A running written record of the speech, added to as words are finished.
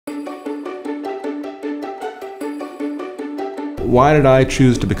Why did I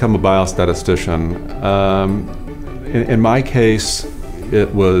choose to become a biostatistician? In my case,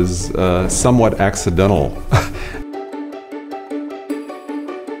 it was somewhat accidental.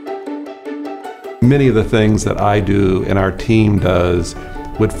 Many of the things that I do and our team does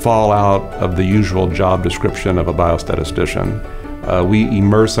would fall out of the usual job description of a biostatistician. We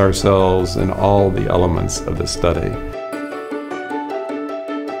immerse ourselves in all the elements of the study.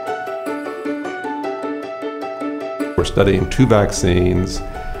 We're studying 2 vaccines,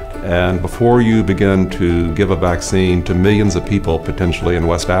 and before you begin to give a vaccine to millions of people potentially in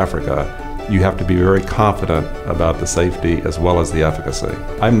West Africa, you have to be very confident about the safety as well as the efficacy.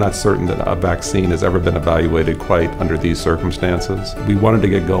 I'm not certain that a vaccine has ever been evaluated quite under these circumstances. We wanted to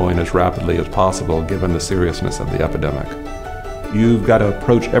get going as rapidly as possible given the seriousness of the epidemic. You've got to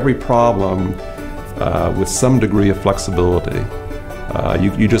approach every problem with some degree of flexibility.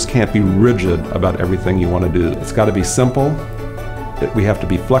 You just can't be rigid about everything you want to do. It's got to be simple, we have to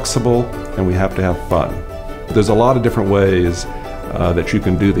be flexible, and we have to have fun. There's a lot of different ways that you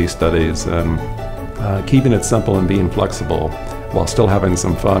can do these studies, and keeping it simple and being flexible while still having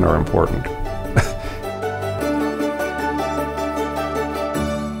some fun are important.